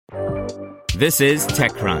This is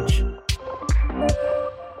TechCrunch.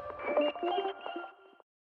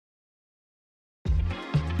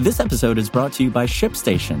 This episode is brought to you by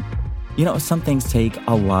ShipStation. You know, some things take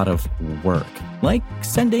a lot of work, like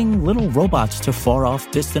sending little robots to far-off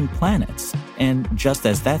distant planets. And just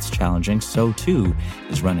as that's challenging, so too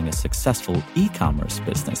is running a successful e-commerce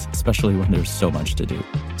business, especially when there's so much to do.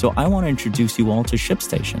 So I want to introduce you all to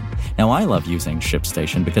ShipStation. Now, I love using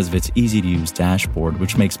ShipStation because of its easy-to-use dashboard,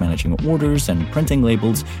 which makes managing orders and printing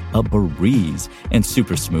labels a breeze and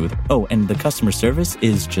super smooth. Oh, and the customer service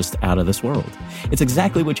is just out of this world. It's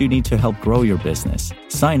exactly what you need to help grow your business.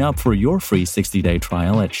 Sign up for your free 60-day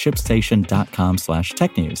trial at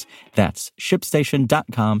shipstation.com/technews. That's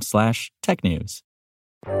shipstation.com/technews.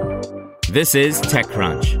 This is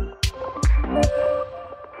TechCrunch.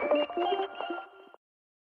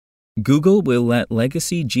 Google will let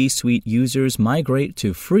legacy G Suite users migrate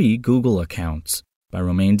to free Google accounts, by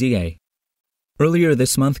Romain Dier. Earlier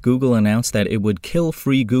this month, Google announced that it would kill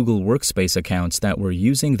free Google Workspace accounts that were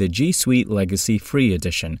using the G Suite Legacy Free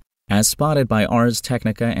Edition. As spotted by Ars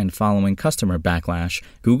Technica and following customer backlash,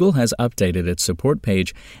 Google has updated its support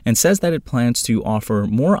page and says that it plans to offer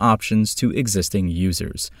more options to existing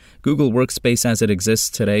users. Google Workspace as it exists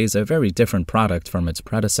today is a very different product from its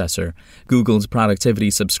predecessor. Google's productivity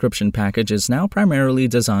subscription package is now primarily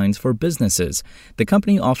designed for businesses. The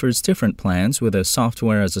company offers different plans with a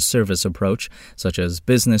software-as-a-service approach, such as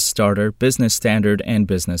Business Starter, Business Standard, and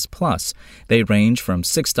Business Plus. They range from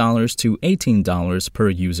 $6 to $18 per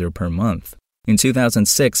user per month. In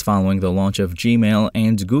 2006, following the launch of Gmail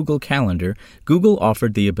and Google Calendar, Google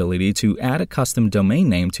offered the ability to add a custom domain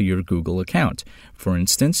name to your Google account. For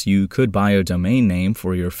instance, you could buy a domain name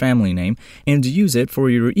for your family name and use it for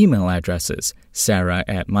your email addresses,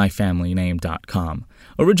 sarah@myfamilyname.com.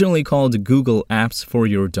 Originally called Google Apps for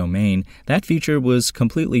your domain, that feature was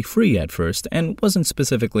completely free at first and wasn't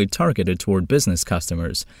specifically targeted toward business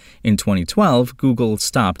customers. In 2012, Google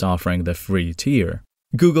stopped offering the free tier.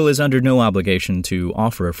 Google is under no obligation to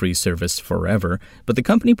offer a free service forever, but the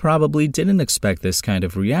company probably didn't expect this kind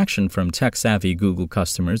of reaction from tech-savvy Google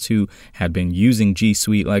customers who had been using G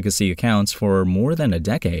Suite legacy accounts for more than a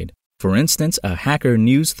decade. For instance, a Hacker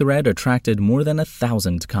News thread attracted more than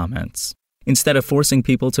 1,000 comments. Instead of forcing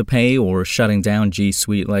people to pay or shutting down G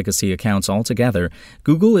Suite legacy accounts altogether,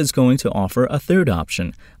 Google is going to offer a third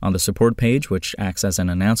option. On the support page, which acts as an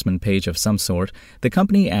announcement page of some sort, the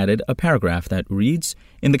company added a paragraph that reads,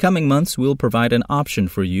 "In the coming months, we'll provide an option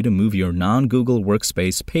for you to move your non-Google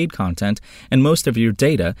Workspace paid content and most of your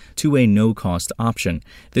data to a no-cost option.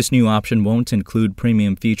 This new option won't include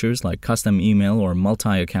premium features like custom email or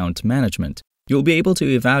multi-account management. You'll be able to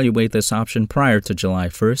evaluate this option prior to July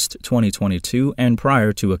 1st, 2022, and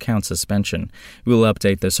prior to account suspension. We'll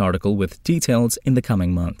update this article with details in the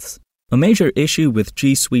coming months." A major issue with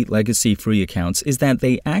G Suite legacy free accounts is that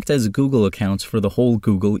they act as Google accounts for the whole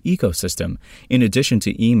Google ecosystem. In addition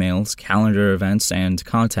to emails, calendar events, and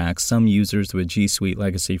contacts, some users with G Suite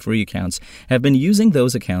legacy free accounts have been using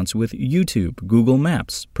those accounts with YouTube, Google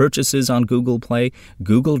Maps, purchases on Google Play,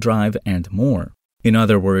 Google Drive, and more. In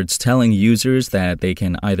other words, telling users that they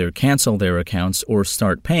can either cancel their accounts or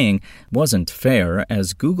start paying wasn't fair,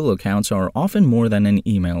 as Google accounts are often more than an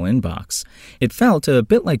email inbox. It felt a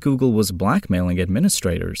bit like Google was blackmailing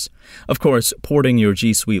administrators. Of course, porting your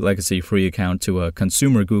G Suite legacy free account to a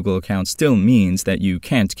consumer Google account still means that you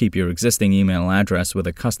can't keep your existing email address with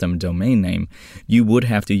a custom domain name. You would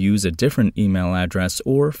have to use a different email address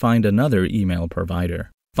or find another email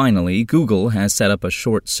provider. Finally, Google has set up a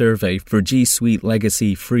short survey for G Suite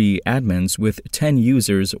legacy free admins with 10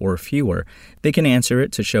 users or fewer. They can answer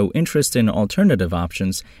it to show interest in alternative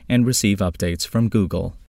options and receive updates from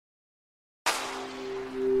Google.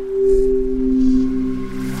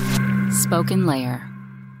 Spoken Layer.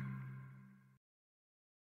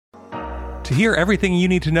 To hear everything you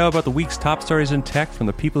need to know about the week's top stories in tech from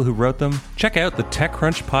the people who wrote them, check out the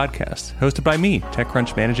TechCrunch podcast, hosted by me,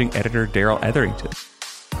 TechCrunch managing editor Daryl Etherington.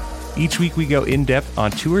 Each week we go in-depth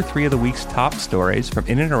on 2 or 3 of the week's top stories from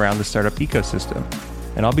in and around the startup ecosystem.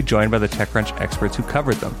 And I'll be joined by the TechCrunch experts who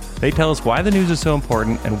covered them. They tell us why the news is so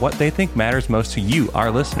important and what they think matters most to you, our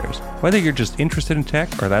listeners, whether you're just interested in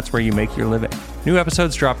tech or that's where you make your living. New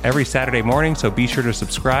episodes drop every Saturday morning, so be sure to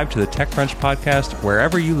subscribe to the TechCrunch podcast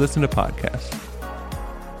wherever you listen to podcasts.